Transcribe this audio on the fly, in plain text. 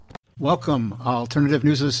Welcome, alternative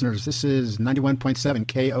news listeners. This is 91.7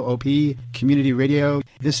 KOOP Community Radio.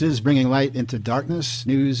 This is Bringing Light into Darkness,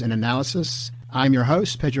 News and Analysis. I'm your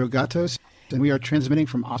host, Pedro Gatos, and we are transmitting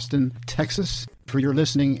from Austin, Texas, for your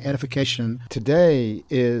listening edification. Today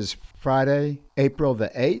is Friday, April the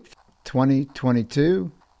 8th,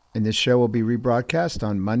 2022, and this show will be rebroadcast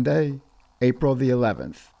on Monday, April the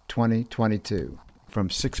 11th, 2022, from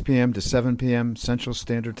 6 p.m. to 7 p.m. Central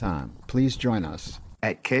Standard Time. Please join us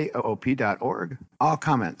at koop.org. All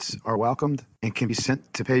comments are welcomed and can be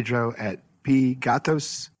sent to Pedro at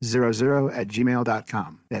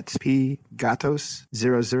pgatos00@gmail.com. That's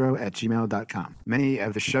pgatos00@gmail.com. Many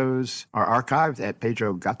of the shows are archived at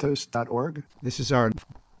pedrogatos.org. This is our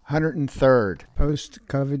 103rd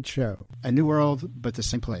post-COVID show. A new world, but the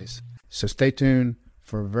same place. So stay tuned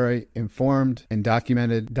for a very informed and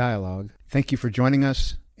documented dialogue. Thank you for joining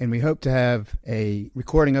us. And we hope to have a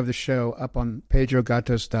recording of the show up on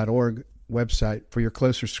pedrogatos.org website for your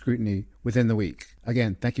closer scrutiny within the week.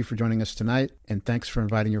 Again, thank you for joining us tonight, and thanks for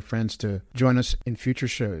inviting your friends to join us in future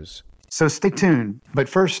shows. So stay tuned. But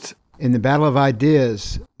first, in the battle of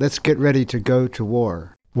ideas, let's get ready to go to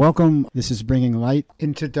war. Welcome. This is Bringing Light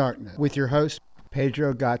into Darkness with your host,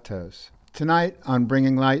 Pedro Gatos. Tonight on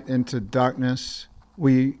Bringing Light into Darkness,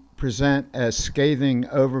 we present a scathing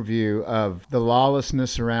overview of the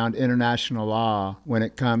lawlessness around international law when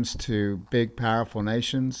it comes to big, powerful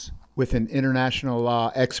nations with an international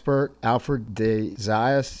law expert, Alfred de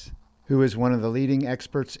Zayas, who is one of the leading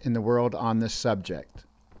experts in the world on this subject.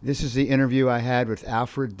 This is the interview I had with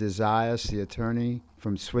Alfred de Zayas, the attorney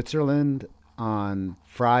from Switzerland, on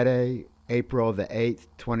Friday, April the 8th,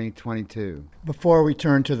 2022. Before we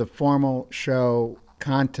turn to the formal show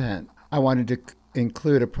content, I wanted to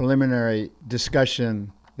include a preliminary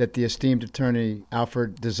discussion that the esteemed attorney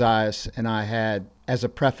Alfred de Zayas and I had as a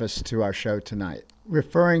preface to our show tonight.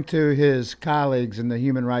 Referring to his colleagues in the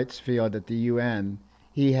human rights field at the UN,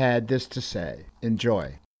 he had this to say.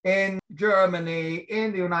 Enjoy. In Germany,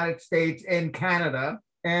 in the United States, in Canada,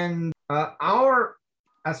 and our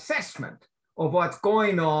assessment of what's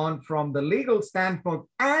going on from the legal standpoint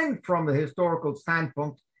and from the historical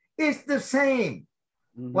standpoint is the same.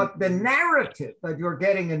 Mm-hmm. What the narrative that you're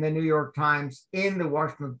getting in the New York Times, in the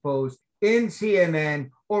Washington Post, in CNN,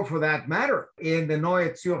 or for that matter, in the Neue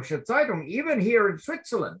Zürcher Zeitung, even here in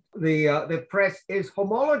Switzerland, the press is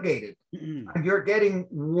homologated, and you're getting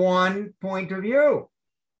one point of view.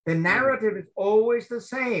 The narrative is always the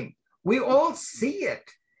same. We all see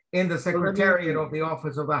it in the Secretariat of the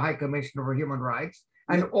Office of the High Commissioner for Human Rights,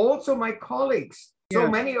 and also my colleagues. So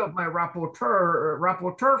many of my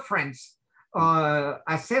rapporteur friends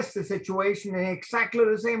assess the situation in exactly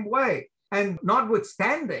the same way. And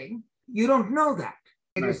notwithstanding, you don't know that.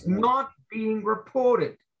 It is not being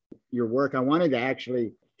reported. Your work, I wanted to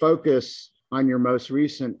actually focus on your most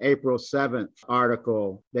recent April 7th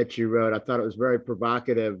article that you wrote. I thought it was very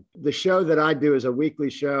provocative. The show that I do is a weekly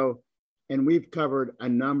show, and we've covered a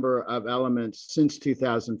number of elements since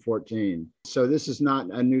 2014. So this is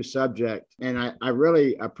not a new subject. And I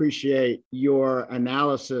really appreciate your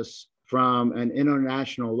analysis from an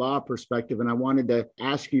international law perspective. And I wanted to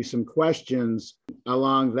ask you some questions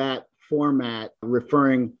along that format,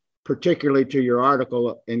 referring particularly to your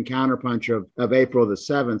article in Counterpunch of April the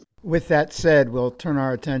 7th. With that said, we'll turn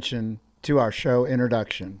our attention to our show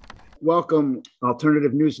introduction. Welcome,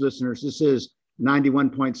 alternative news listeners. This is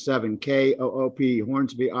 91.7 KOOP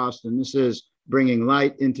Hornsby, Austin. This is Bringing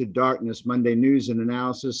Light into Darkness, Monday News and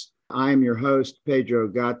Analysis. I am your host, Pedro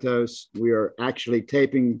Gatos. We are actually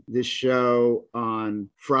taping this show on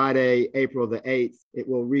Friday, April the 8th. It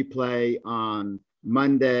will replay on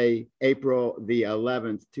Monday, April the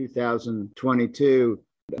 11th, 2022.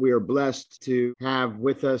 We are blessed to have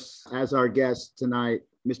with us as our guest tonight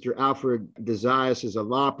Mr. Alfred de Zayas is a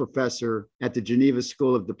law professor at the Geneva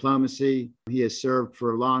School of Diplomacy. He has served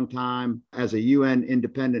for a long time as a UN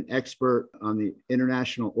independent expert on the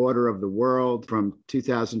International Order of the World from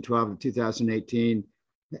 2012 to 2018.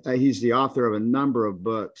 He's the author of a number of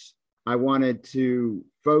books. I wanted to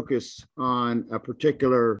focus on a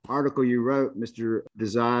particular article you wrote, Mr. de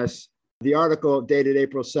Zayas. The article dated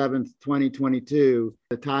April 7th, 2022.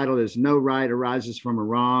 The title is No Right Arises from a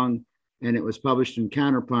Wrong, and it was published in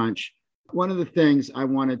Counterpunch. One of the things I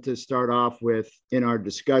wanted to start off with in our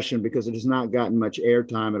discussion, because it has not gotten much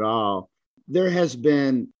airtime at all, there has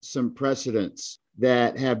been some precedents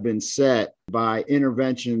that have been set by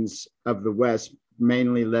interventions of the West,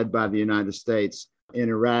 mainly led by the United States, in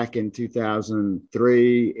Iraq in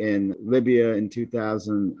 2003, in Libya in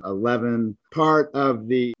 2011. Part of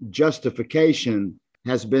the justification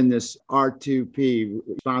has been this R2P,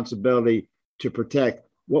 responsibility to protect,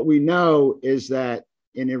 what we know is that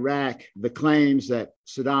in Iraq, the claims that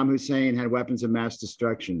Saddam Hussein had weapons of mass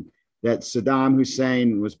destruction, that Saddam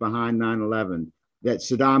Hussein was behind 9/11, that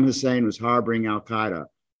Saddam Hussein was harboring al-Qaeda,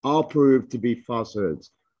 all proved to be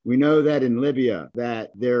falsehoods. We know that in Libya,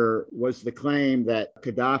 that there was the claim that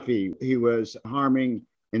Gaddafi, he was harming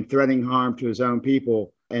and threatening harm to his own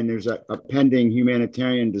people, and there's a pending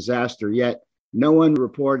humanitarian disaster. Yet no one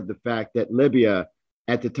reported the fact that Libya,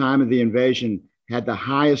 at the time of the invasion, had the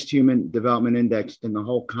highest human development index in the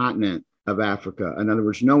whole continent of Africa. In other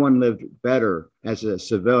words, no one lived better as a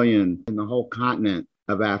civilian in the whole continent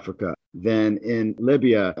of Africa than in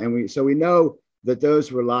Libya. And so we know that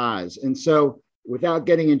those were lies. And so without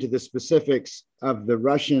getting into the specifics of the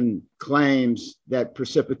Russian claims that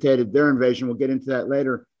precipitated their invasion, we'll get into that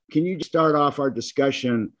later. Can you start off our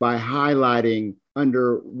discussion by highlighting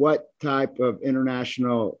under what type of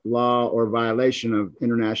international law or violation of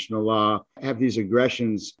international law have these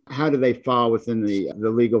aggressions? How do they fall within the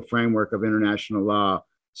legal framework of international law,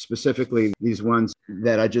 specifically these ones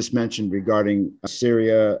that I just mentioned regarding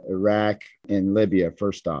Syria, Iraq, and Libya,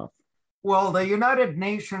 first off? Well, the United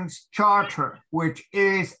Nations Charter, which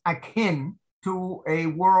is akin to a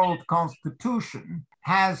world constitution,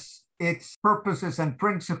 has its purposes and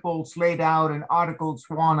principles laid out in Articles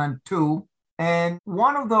 1 and 2. And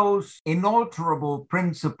one of those inalterable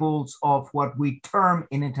principles of what we term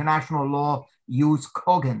in international law jus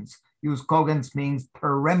cogens. Jus cogens means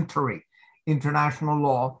peremptory international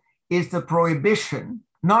law, is the prohibition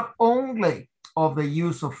not only of the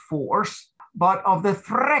use of force, but of the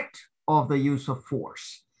threat of the use of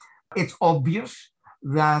force. It's obvious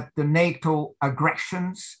that the NATO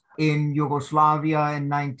aggressions in Yugoslavia in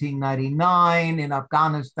 1999, in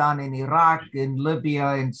Afghanistan, in Iraq, in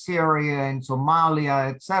Libya, in Syria, in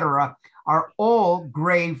Somalia, etc., are all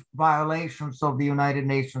grave violations of the United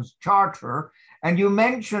Nations Charter. And you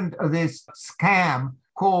mentioned this scam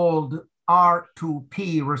called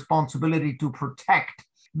R2P, Responsibility to Protect.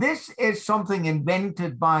 This is something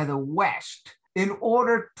invented by the West in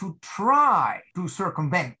order to try to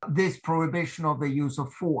circumvent this prohibition of the use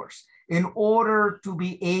of force, in order to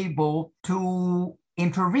be able to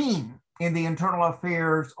intervene in the internal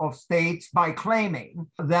affairs of states by claiming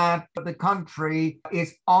that the country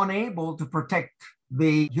is unable to protect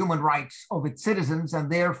the human rights of its citizens, and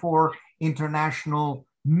therefore international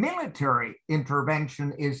military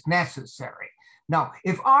intervention is necessary. Now,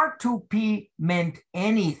 if R2P meant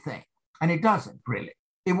anything, and it doesn't really,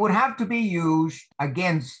 it would have to be used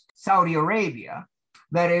against Saudi Arabia,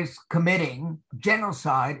 that is committing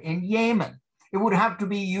genocide in Yemen. It would have to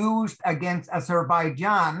be used against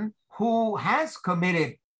Azerbaijan, who has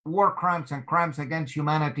committed war crimes and crimes against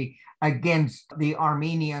humanity against the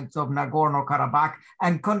Armenians of Nagorno-Karabakh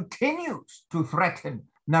and continues to threaten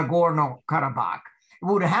Nagorno-Karabakh. It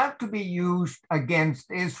would have to be used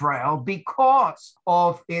against Israel because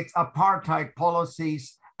of its apartheid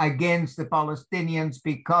policies against the Palestinians,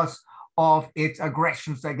 because of its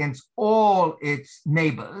aggressions against all its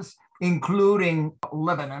neighbors, including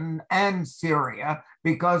Lebanon and Syria,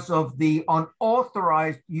 because of the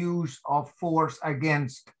unauthorized use of force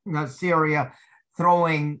against Syria,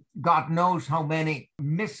 throwing God knows how many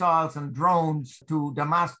missiles and drones to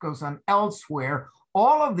Damascus and elsewhere.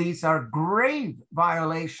 All of these are grave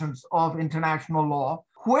violations of international law,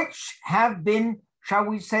 which have been, shall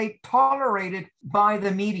we say, tolerated by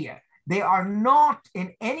the media. They are not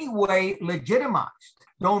in any way legitimized.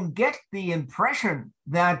 Don't get the impression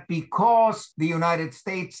that because the United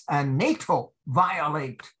States and NATO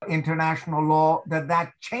violate international law,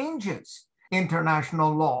 that changes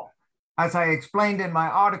international law. As I explained in my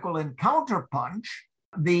article in Counterpunch,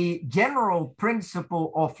 the general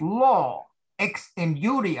principle of law, ex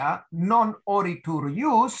injuria non oritur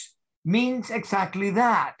jus, means exactly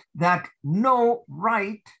that no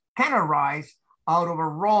right can arise out of a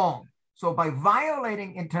wrong. So by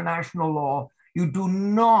violating international law, you do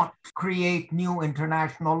not create new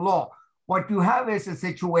international law. What you have is a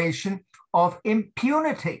situation of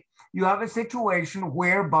impunity. You have a situation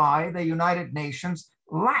whereby the United Nations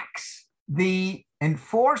lacks the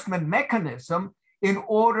enforcement mechanism in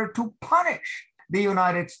order to punish the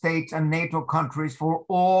United States and NATO countries for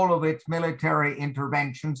all of its military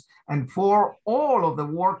interventions and for all of the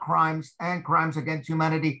war crimes and crimes against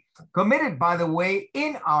humanity committed, by the way,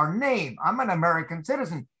 in our name. I'm an American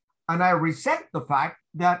citizen, and I resent the fact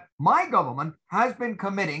that my government has been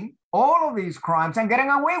committing all of these crimes and getting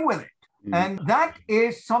away with it. And that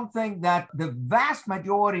is something that the vast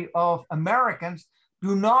majority of Americans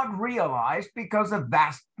do not realize, because the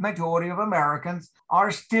vast majority of Americans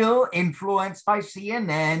are still influenced by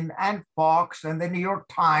CNN and Fox and the New York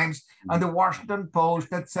Times and the Washington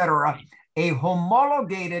Post, etc., a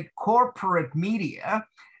homologated corporate media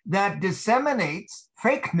that disseminates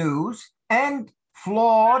fake news and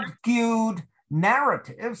flawed, skewed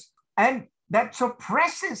narratives, and that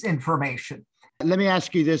suppresses information. Let me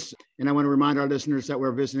ask you this, and I want to remind our listeners that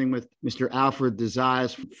we're visiting with Mr. Alfred de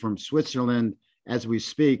Zayas from Switzerland as we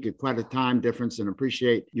speak. Quite a time difference, and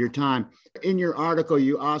appreciate your time. In your article,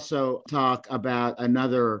 you also talk about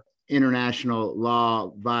another international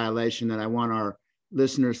law violation that I want our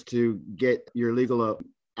listeners to get your legal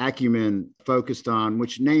acumen focused on,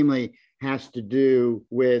 which namely has to do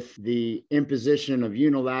with the imposition of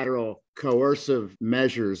unilateral coercive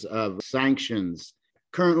measures of sanctions.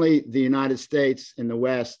 Currently, the United States in the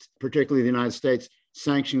West, particularly the United States,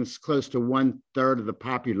 sanctions close to 1/3 of the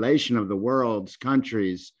population of the world's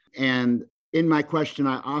countries. And in my question,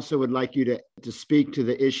 I also would like you to speak to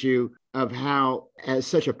the issue of how, as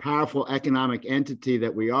such a powerful economic entity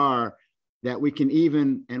that we are, that we can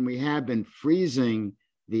even, and we have been freezing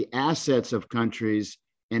the assets of countries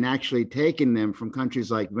and actually taking them from countries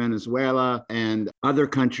like Venezuela and other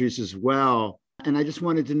countries as well. And I just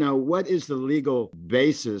wanted to know, what is the legal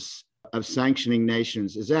basis of sanctioning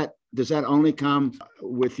nations? Does that only come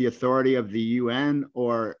with the authority of the UN,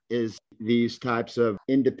 or is these types of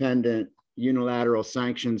independent unilateral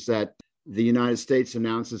sanctions that the United States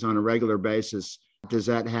announces on a regular basis, does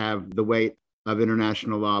that have the weight of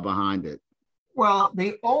international law behind it? Well,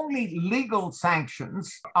 the only legal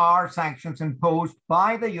sanctions are sanctions imposed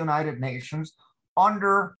by the United Nations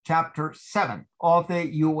under Chapter 7 of the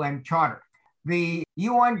UN Charter. The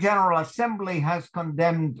UN General Assembly has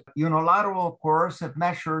condemned unilateral coercive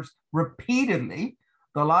measures repeatedly.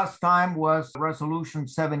 The last time was Resolution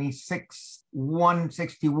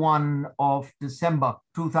 76-161 of December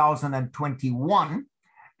 2021.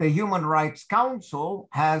 The Human Rights Council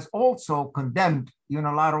has also condemned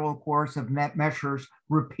unilateral coercive measures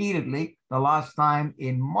repeatedly, the last time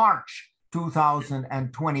in March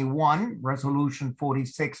 2021, Resolution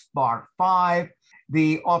 46/5.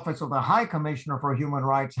 The Office of the High Commissioner for Human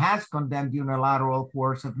Rights has condemned unilateral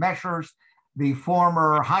coercive measures. The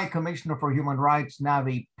former High Commissioner for Human Rights,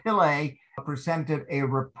 Navi Pillay, presented a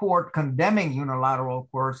report condemning unilateral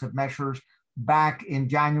coercive measures back in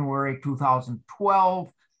January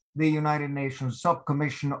 2012. The United Nations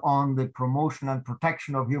Subcommission on the Promotion and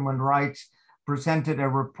Protection of Human Rights presented a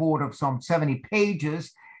report of some 70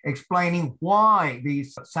 pages explaining why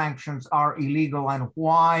these sanctions are illegal and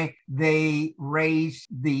why they raise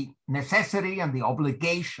the necessity and the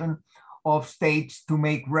obligation of states to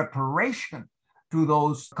make reparation to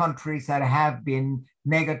those countries that have been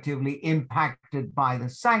negatively impacted by the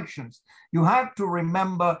sanctions. You have to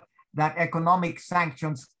remember that economic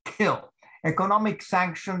sanctions kill. Economic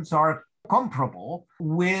sanctions are comparable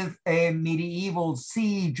with a medieval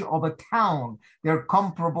siege of a town. They're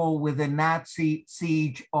comparable with the Nazi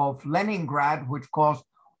siege of Leningrad, which cost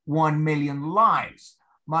 1 million lives.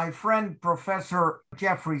 My friend, Professor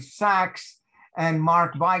Jeffrey Sachs and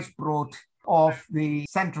Mark Weisbrot of the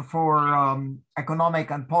Center for Economic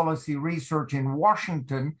and Policy Research in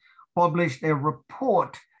Washington published a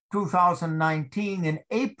report 2019 in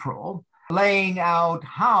April, laying out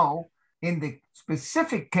how, in the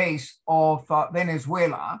specific case of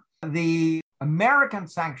Venezuela, the American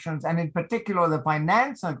sanctions, and in particular the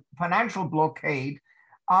financial blockade,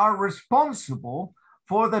 are responsible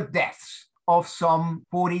for the deaths of some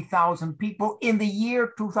 40,000 people in the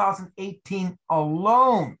year 2018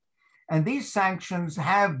 alone. And these sanctions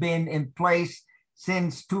have been in place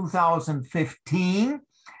since 2015,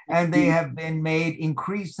 and they have been made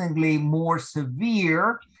increasingly more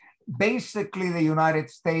severe. Basically, the United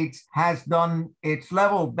States has done its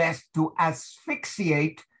level best to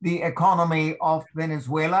asphyxiate the economy of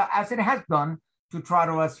Venezuela, as it has done to try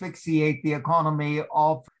to asphyxiate the economy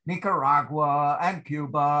of Nicaragua and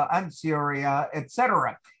Cuba and Syria,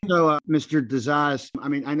 etc. So, Mr. de Zayas, I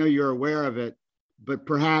mean, I know you're aware of it, but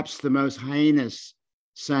perhaps the most heinous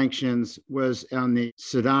sanctions was on the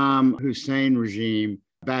Saddam Hussein regime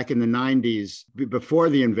back in the 90s, before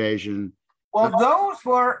the invasion. Well, those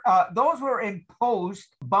were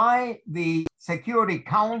imposed by the Security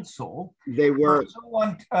Council. They were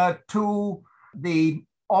pursuant to the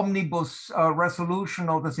omnibus resolution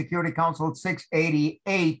of the Security Council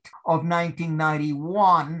 688 of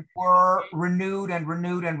 1991, were renewed and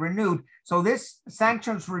renewed and renewed. So this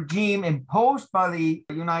sanctions regime imposed by the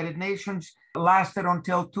United Nations lasted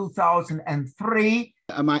until 2003.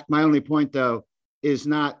 My only point, though, is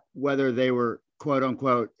not whether they were quote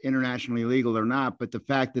unquote internationally legal or not, but the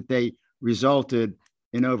fact that they resulted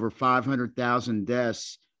in over 500,000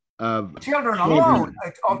 deaths of children alone.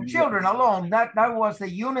 That was the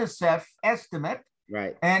UNICEF estimate.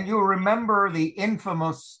 Right. And you remember the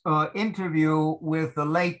infamous interview with the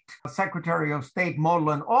late Secretary of State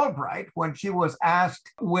Madeleine Albright when she was asked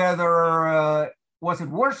whether was it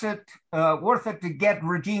worth it to get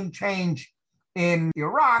regime change in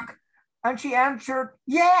Iraq, and she answered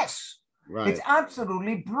yes. Right. It's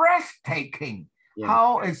absolutely breathtaking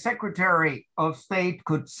how a Secretary of State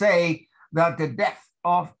could say that the death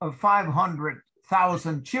of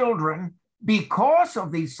 500,000 children because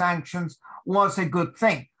of these sanctions was a good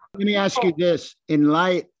thing. Let me ask you this. In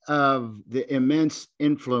light of the immense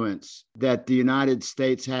influence that the United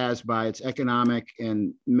States has by its economic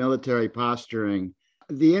and military posturing,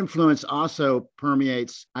 the influence also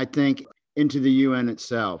permeates, I think, into the UN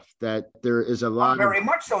itself, that there is a lot very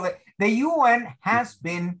much so. That the UN has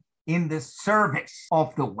been in the service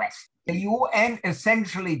of the West. The UN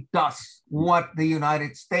essentially does what the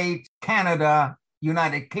United States, Canada,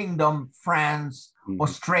 United Kingdom, France,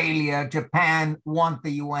 Australia, Japan want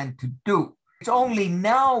the UN to do. It's only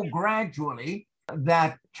now gradually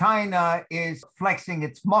that China is flexing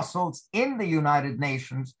its muscles in the United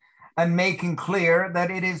Nations and making clear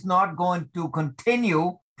that it is not going to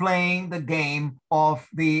continue playing the game of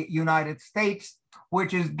the United States,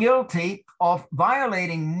 which is guilty of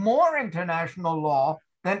violating more international law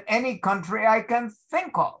than any country I can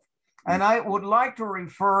think of. And I would like to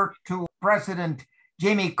refer to President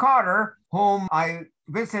Jimmy Carter, whom I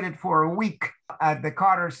visited for a week at the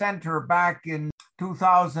Carter Center back in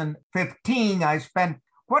 2015. I spent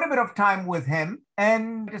quite a bit of time with him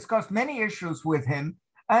and discussed many issues with him.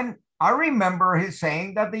 And I remember his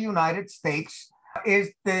saying that the United States is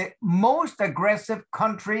the most aggressive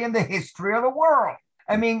country in the history of the world.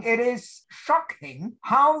 I mean, it is shocking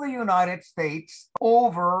how the United States,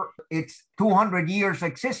 over its 200 years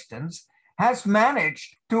existence, has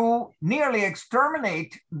managed to nearly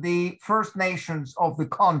exterminate the First Nations of the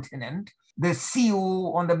continent, the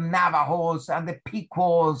Sioux and the Navajos and the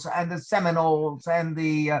Pequots and the Seminoles and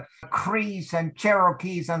the Crees and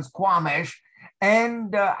Cherokees and Squamish,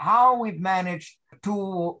 and how we've managed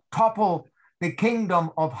to topple the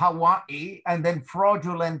kingdom of Hawaii and then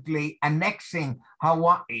fraudulently annexing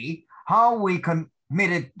Hawaii, how we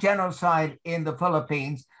committed genocide in the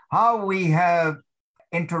Philippines, how we have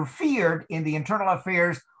interfered in the internal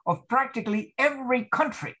affairs of practically every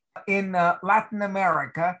country in Latin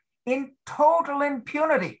America in total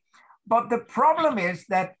impunity. But the problem is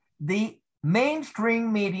that the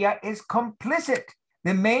mainstream media is complicit.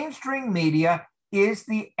 The mainstream media is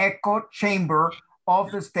the echo chamber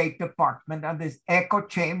of the State Department and this echo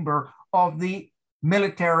chamber of the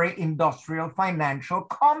military, industrial, financial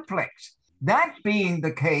complex. That being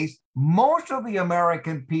the case, most of the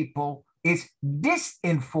American people is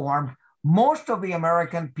disinformed. Most of the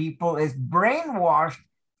American people is brainwashed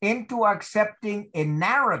into accepting a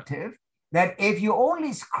narrative that if you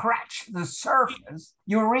only scratch the surface,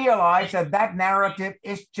 you realize that that narrative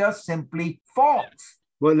is just simply false.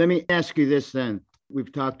 Well, let me ask you this then.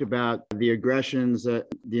 We've talked about the aggressions that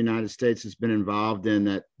the United States has been involved in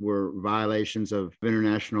that were violations of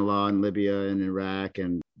international law in Libya and Iraq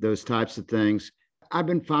and those types of things. I've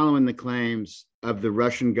been following the claims of the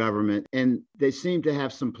Russian government, and they seem to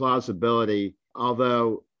have some plausibility,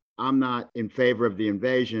 although I'm not in favor of the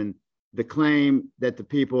invasion. The claim that the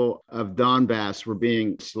people of Donbass were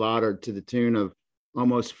being slaughtered to the tune of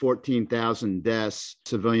almost 14,000 deaths,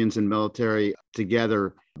 civilians and military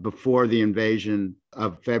together, before the invasion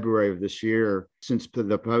of February of this year, since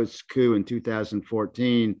the post-coup in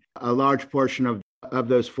 2014, a large portion of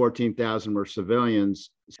those 14,000 were civilians.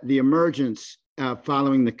 The emergence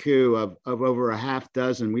following the coup of over a half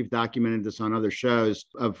dozen, we've documented this on other shows,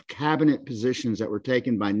 of cabinet positions that were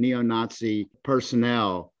taken by neo-Nazi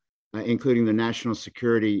personnel, including the national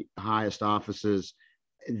security highest offices,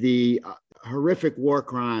 the horrific war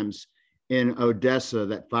crimes in Odessa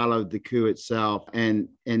that followed the coup itself, and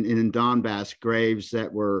in Donbass, graves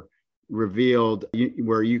that were revealed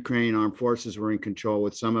where Ukraine armed forces were in control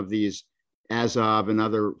with some of these Azov and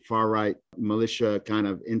other far-right militia kind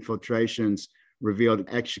of infiltrations, revealed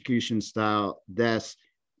execution-style deaths.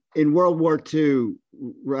 In World War II,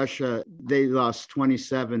 Russia, they lost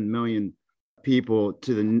 27 million people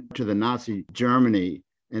to the Nazi Germany,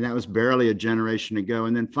 and that was barely a generation ago.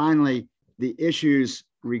 And then finally, the issues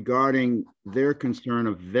regarding their concern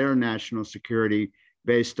of their national security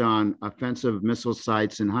based on offensive missile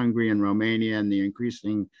sites in Hungary and Romania and the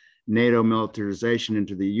increasing NATO militarization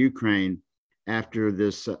into the Ukraine. after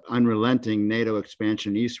this unrelenting NATO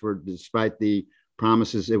expansion eastward, despite the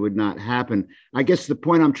promises it would not happen. I guess the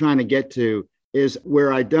point I'm trying to get to is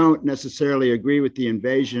where I don't necessarily agree with the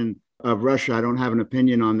invasion of Russia. I don't have an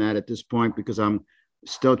opinion on that at this point because I'm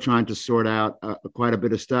still trying to sort out quite a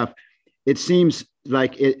bit of stuff. It seems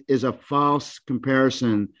like it is a false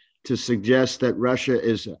comparison to suggest that Russia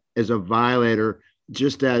is a violator,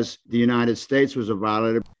 just as the United States was a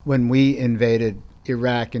violator. When we invaded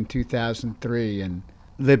Iraq in 2003 and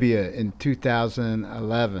Libya in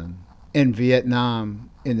 2011, in Vietnam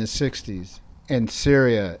in the 60s, and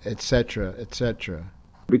Syria, et cetera, et cetera.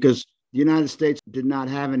 Because the United States did not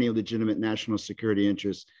have any legitimate national security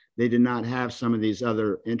interests. They did not have some of these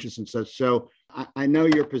other interests and such. So I know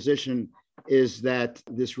your position is that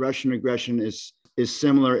this Russian aggression is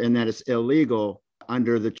similar in that it's illegal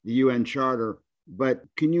under the UN Charter. But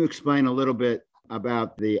can you explain a little bit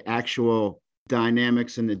about the actual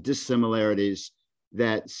dynamics and the dissimilarities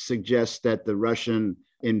that suggest that the Russian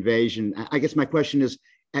invasion? I guess my question is,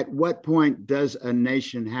 at what point does a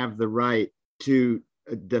nation have the right to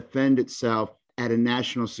defend itself at a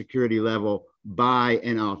national security level by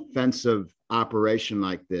an offensive operation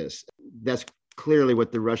like this? That's clearly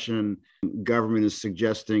what the Russian government is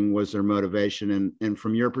suggesting was their motivation. And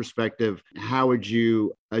from your perspective, how would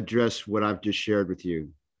you address what I've just shared with you?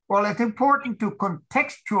 Well, it's important to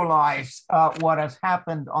contextualize what has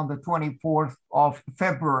happened on the 24th of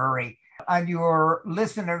February. And your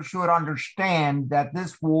listeners should understand that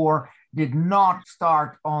this war did not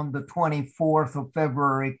start on the 24th of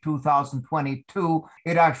February, 2022.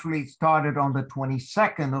 It actually started on the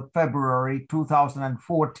 22nd of February,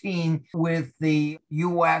 2014, with the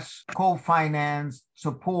U.S. co-financed,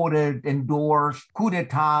 supported, endorsed coup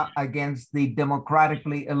d'etat against the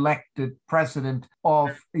democratically elected president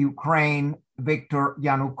of Ukraine, Viktor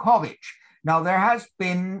Yanukovych. Now, there has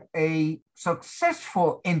been a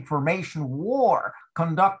successful information war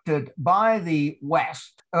conducted by the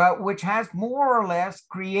West, which has more or less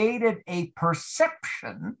created a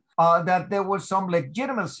perception that there was some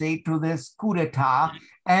legitimacy to this coup d'etat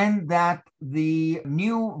and that the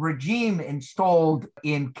new regime installed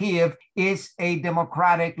in Kiev is a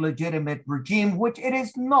democratic, legitimate regime, which it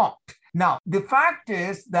is not. Now, the fact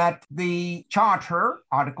is that the Charter,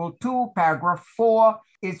 Article 2, Paragraph 4,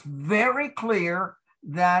 is very clear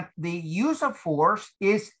that the use of force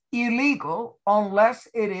is illegal unless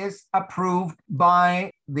it is approved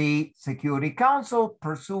by the Security Council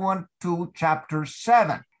pursuant to Chapter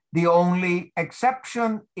 7. The only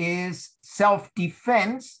exception is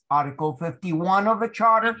self-defense, Article 51 of the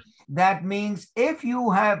Charter. That means if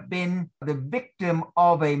you have been the victim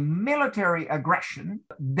of a military aggression,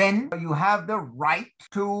 then you have the right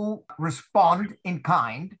to respond in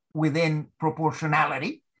kind within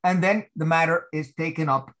proportionality. And then the matter is taken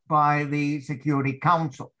up by the Security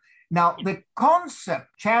Council. Now, the concept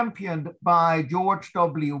championed by George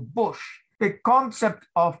W. Bush, the concept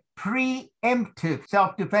of preemptive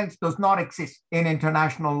self-defense does not exist in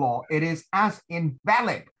international law. It is as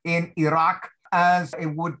invalid in Iraq as it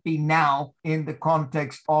would be now in the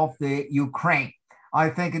context of the Ukraine. I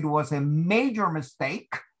think it was a major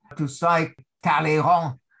mistake to cite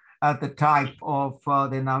Talleyrand at the time of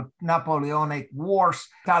the Napoleonic Wars.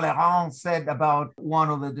 Talleyrand said about one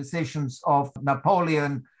of the decisions of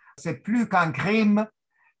Napoleon, "C'est plus qu'un crime,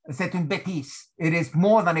 c'est une bêtise." It is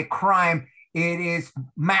more than a crime, it is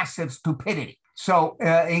massive stupidity. So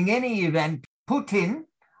in any event, Putin,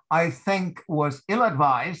 I think, was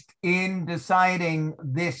ill-advised in deciding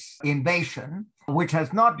this invasion, which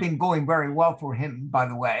has not been going very well for him, by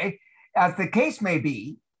the way. As the case may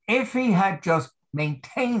be, if he had just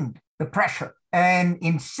maintained the pressure and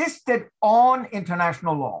insisted on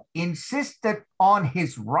international law, insisted on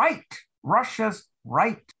his right, Russia's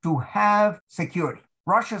right to have security.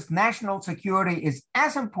 Russia's national security is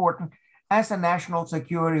as important as the national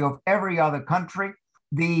security of every other country.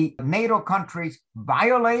 The NATO countries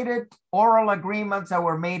violated oral agreements that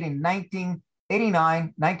were made in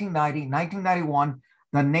 1989, 1990, 1991.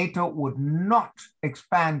 The NATO would not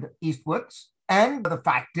expand eastwards. And the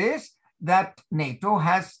fact is that NATO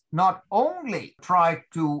has not only tried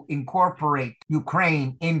to incorporate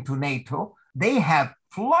Ukraine into NATO, they have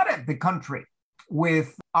flooded the country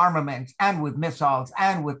with armaments and with missiles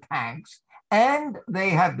and with tanks. And they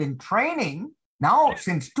have been training now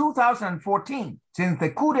since 2014, since the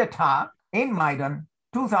coup d'etat in Maidan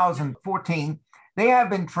 2014, they have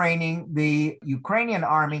been training the Ukrainian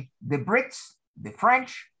army, the Brits, the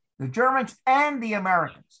French, the Germans, and the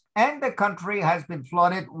Americans. And the country has been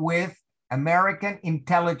flooded with American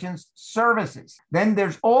intelligence services. Then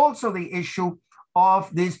there's also the issue of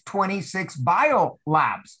these 26 bio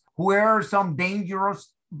labs where some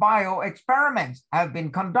dangerous bio experiments have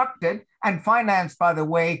been conducted and financed, by the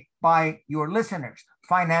way, by your listeners,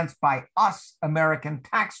 financed by us American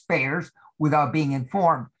taxpayers without being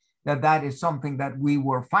informed that that is something that we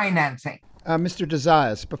were financing. Mr.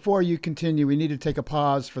 DeZayas, before you continue, we need to take a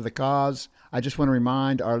pause for the cause. I just want to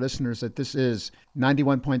remind our listeners that this is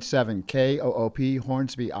 91.7 KOOP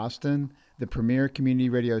Hornsby, Austin, the premier community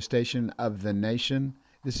radio station of the nation.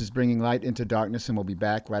 This is Bringing Light into Darkness, and we'll be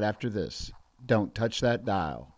back right after this. Don't touch that dial.